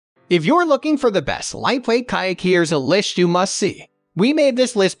If you're looking for the best lightweight kayak, here's a list you must see. We made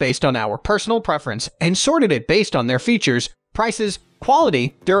this list based on our personal preference and sorted it based on their features, prices,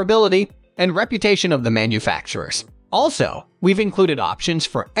 quality, durability, and reputation of the manufacturers. Also, we've included options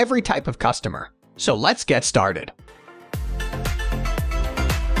for every type of customer. So let's get started.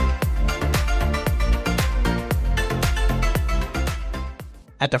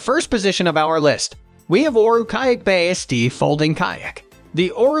 At the first position of our list, we have Oru Kayak SD Folding Kayak.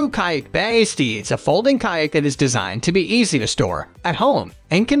 The Oru Kayak SD is a folding kayak that is designed to be easy to store at home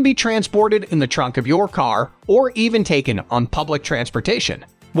and can be transported in the trunk of your car or even taken on public transportation.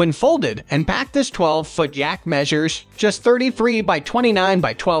 When folded and packed, this 12-foot yak measures just 33 by 29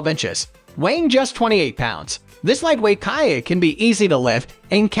 by 12 inches, weighing just 28 pounds. This lightweight kayak can be easy to lift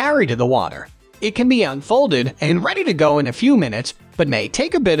and carry to the water. It can be unfolded and ready to go in a few minutes, but may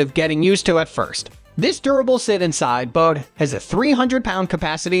take a bit of getting used to at first. This durable sit-inside boat has a 300-pound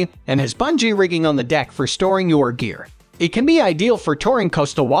capacity and has bungee rigging on the deck for storing your gear. It can be ideal for touring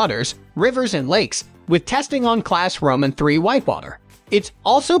coastal waters, rivers, and lakes, with testing on Class Roman 3 whitewater. It's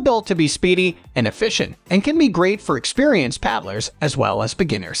also built to be speedy and efficient and can be great for experienced paddlers as well as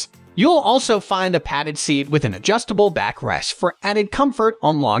beginners. You'll also find a padded seat with an adjustable backrest for added comfort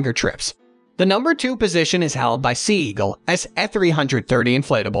on longer trips. The number 2 position is held by Sea Eagle S330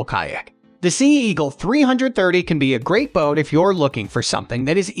 Inflatable Kayak. The Sea Eagle 330 can be a great boat if you're looking for something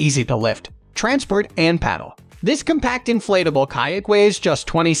that is easy to lift, transport, and paddle. This compact inflatable kayak weighs just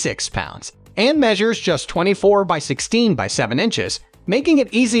 26 pounds and measures just 24 by 16 by 7 inches, making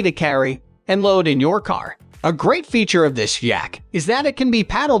it easy to carry and load in your car. A great feature of this yak is that it can be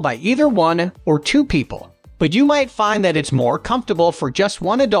paddled by either 1 or 2 people, but you might find that it's more comfortable for just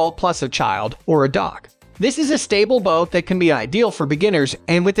 1 adult plus a child or a dog. This is a stable boat that can be ideal for beginners,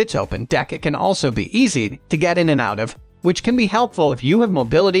 and with its open deck it can also be easy to get in and out of, which can be helpful if you have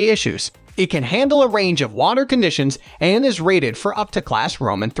mobility issues. It can handle a range of water conditions and is rated for up to Class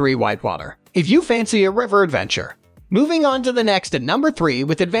Roman 3 whitewater, if you fancy a river adventure. Moving on to the next at number 3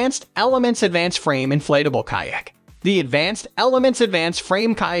 with Advanced Elements Advanced Frame Inflatable Kayak. The Advanced Elements Advanced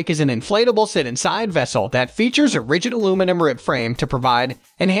Frame Kayak is an inflatable sit-inside vessel that features a rigid aluminum rib frame to provide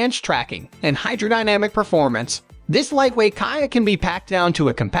enhanced tracking and hydrodynamic performance. This lightweight kayak can be packed down to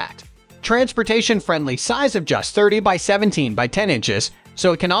a compact, transportation-friendly size of just 30 by 17 by 10 inches,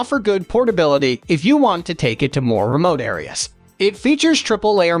 so it can offer good portability if you want to take it to more remote areas. It features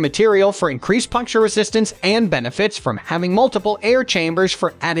triple-layer material for increased puncture resistance and benefits from having multiple air chambers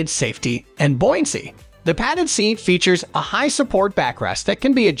for added safety and buoyancy. The padded seat features a high-support backrest that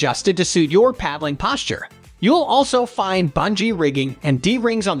can be adjusted to suit your paddling posture. You'll also find bungee rigging and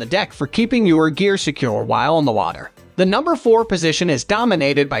D-rings on the deck for keeping your gear secure while on the water. The number 4 position is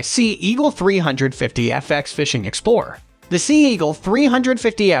dominated by Sea Eagle 350 FX Fishing Explorer. The Sea Eagle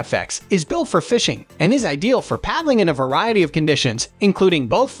 350 FX is built for fishing and is ideal for paddling in a variety of conditions, including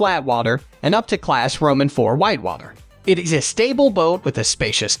both flat water and up to Class Roman 4 whitewater. It is a stable boat with a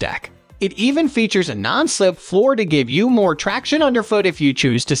spacious deck. It even features a non-slip floor to give you more traction underfoot if you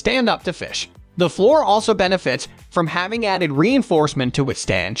choose to stand up to fish. The floor also benefits from having added reinforcement to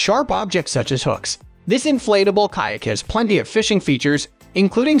withstand sharp objects such as hooks. This inflatable kayak has plenty of fishing features,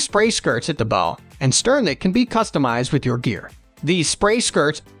 including spray skirts at the bow and stern that can be customized with your gear. These spray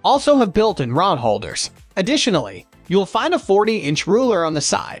skirts also have built-in rod holders. Additionally, you'll find a 40-inch ruler on the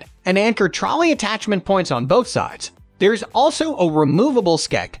side and anchor trolley attachment points on both sides. There's also a removable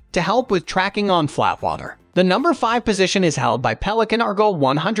skeg to help with tracking on flat water. The number 5 position is held by Pelican Argo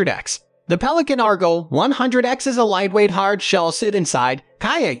 100X. The Pelican Argo 100X is a lightweight hard-shell sit-inside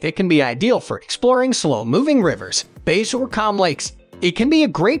kayak that can be ideal for exploring slow-moving rivers, bays, or calm lakes. It can be a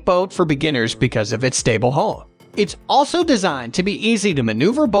great boat for beginners because of its stable hull. It's also designed to be easy to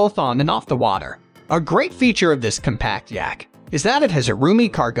maneuver both on and off the water. A great feature of this compact yak is that it has a roomy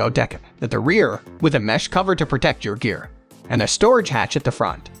cargo deck at the rear with a mesh cover to protect your gear, and a storage hatch at the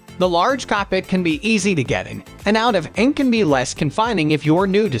front. The large cockpit can be easy to get in and out of and can be less confining if you're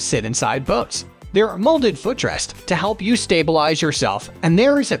new to sit-inside boats. There are molded footrests to help you stabilize yourself, and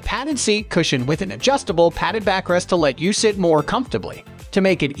there is a padded seat cushion with an adjustable padded backrest to let you sit more comfortably. To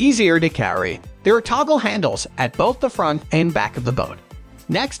make it easier to carry, there are toggle handles at both the front and back of the boat.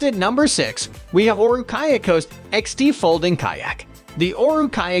 Next at number 6, we have Oru Kayak Coast XD Folding Kayak. The Oru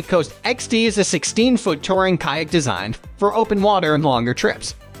Kayak Coast XD is a 16-foot touring kayak designed for open water and longer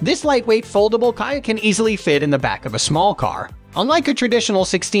trips. This lightweight foldable kayak can easily fit in the back of a small car, unlike a traditional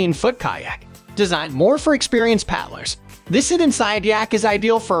 16-foot kayak, designed more for experienced paddlers. This sit-inside yak is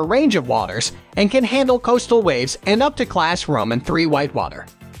ideal for a range of waters and can handle coastal waves and up to Class Roman 3 whitewater.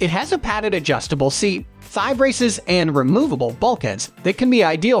 It has a padded adjustable seat, thigh braces, and removable bulkheads that can be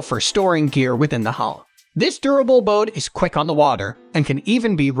ideal for storing gear within the hull. This durable boat is quick on the water and can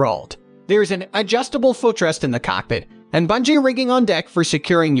even be rolled. There is an adjustable footrest in the cockpit and bungee rigging on deck for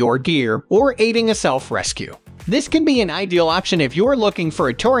securing your gear or aiding a self-rescue. This can be an ideal option if you're looking for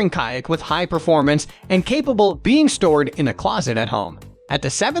a touring kayak with high performance and capable of being stored in a closet at home. At the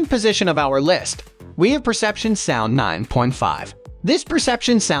 7th position of our list, we have Perception Sound 9.5. This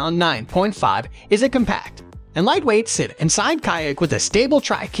Perception Sound 9.5 is a compact and lightweight sit-inside kayak with a stable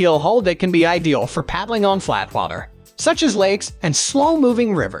tri-keel hull that can be ideal for paddling on flat water, such as lakes and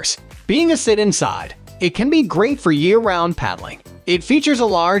slow-moving rivers. Being a sit-inside, it can be great for year-round paddling. It features a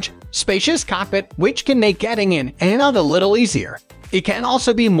large, spacious cockpit which can make getting in and out a little easier. It can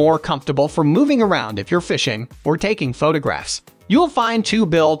also be more comfortable for moving around if you're fishing or taking photographs. You'll find 2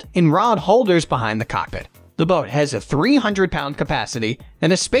 built-in rod holders behind the cockpit. The boat has a 300-pound capacity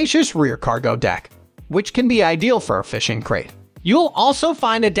and a spacious rear cargo deck, which can be ideal for a fishing crate. You'll also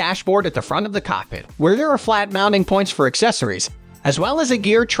find a dashboard at the front of the cockpit where there are flat mounting points for accessories, as well as a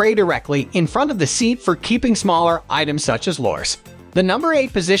gear tray directly in front of the seat for keeping smaller items such as lures. The number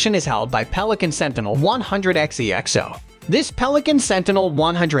 8 position is held by Pelican Sentinel 100X EXO. This Pelican Sentinel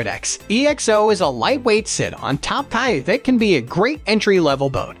 100X EXO is a lightweight sit-on-top kayak that can be a great entry-level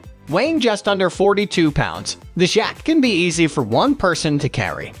boat. Weighing just under 42 pounds, this yacht can be easy for one person to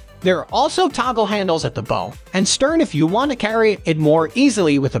carry. There are also toggle handles at the bow and stern if you want to carry it more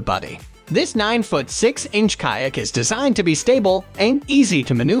easily with a buddy. This 9-foot 6-inch kayak is designed to be stable and easy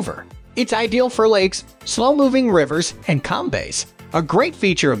to maneuver. It's ideal for lakes, slow-moving rivers, and calm bays. A great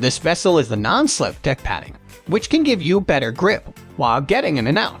feature of this vessel is the non-slip deck padding, which can give you better grip while getting in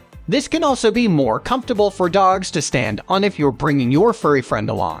and out. This can also be more comfortable for dogs to stand on if you're bringing your furry friend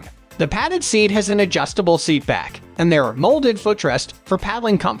along. The padded seat has an adjustable seat back, and there are molded footrests for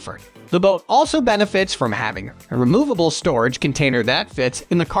paddling comfort. The boat also benefits from having a removable storage container that fits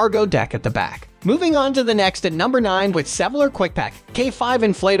in the cargo deck at the back. Moving on to the next at number 9 with Sevylor Quikpak K5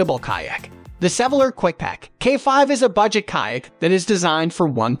 Inflatable Kayak. The Sevylor Quikpak K5 is a budget kayak that is designed for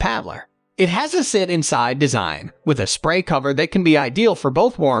one paddler. It has a sit-inside design with a spray cover that can be ideal for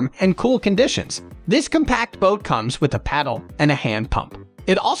both warm and cool conditions. This compact boat comes with a paddle and a hand pump.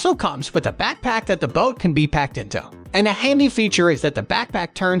 It also comes with a backpack that the boat can be packed into. And a handy feature is that the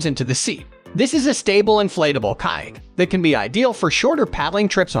backpack turns into the seat. This is a stable inflatable kayak that can be ideal for shorter paddling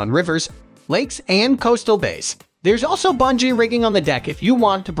trips on rivers, lakes, and coastal bays. There's also bungee rigging on the deck if you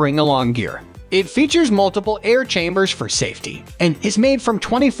want to bring along gear. It features multiple air chambers for safety and is made from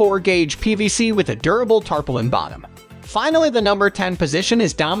 24-gauge PVC with a durable tarpaulin bottom. Finally, the number 10 position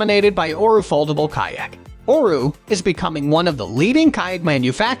is dominated by Oru Foldable Kayak. Oru is becoming one of the leading kayak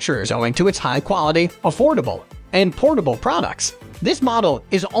manufacturers owing to its high quality, affordable, and portable products. This model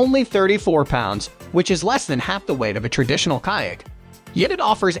is only 34 pounds, which is less than half the weight of a traditional kayak. Yet it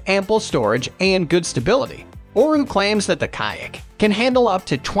offers ample storage and good stability. Oru claims that the kayak can handle up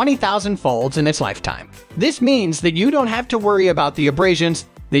to 20,000 folds in its lifetime. This means that you don't have to worry about the abrasions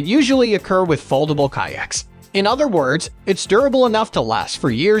that usually occur with foldable kayaks. In other words, it's durable enough to last for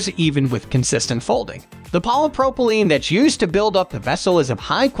years even with consistent folding. The polypropylene that's used to build up the vessel is of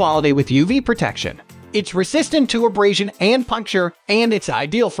high quality with UV protection. It's resistant to abrasion and puncture, and it's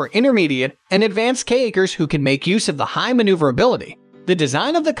ideal for intermediate and advanced kayakers who can make use of the high maneuverability. The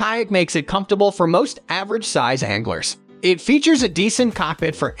design of the kayak makes it comfortable for most average-size anglers. It features a decent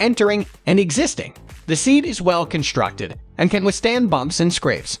cockpit for entering and exiting. The seat is well constructed and can withstand bumps and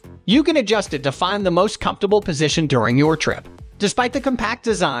scrapes. You can adjust it to find the most comfortable position during your trip. Despite the compact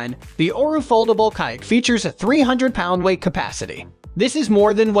design, the Oru Foldable Kayak features a 300-pound weight capacity. This is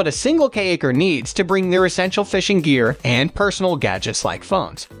more than what a single kayaker needs to bring their essential fishing gear and personal gadgets like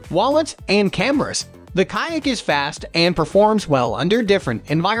phones, wallets, and cameras. The kayak is fast and performs well under different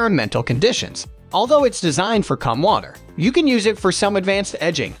environmental conditions. Although it's designed for calm water, you can use it for some advanced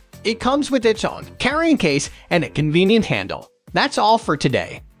edging. It comes with its own carrying case and a convenient handle. That's all for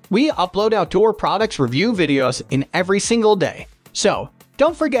today. We upload outdoor products review videos in every single day. So,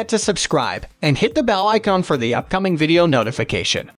 don't forget to subscribe and hit the bell icon for the upcoming video notification.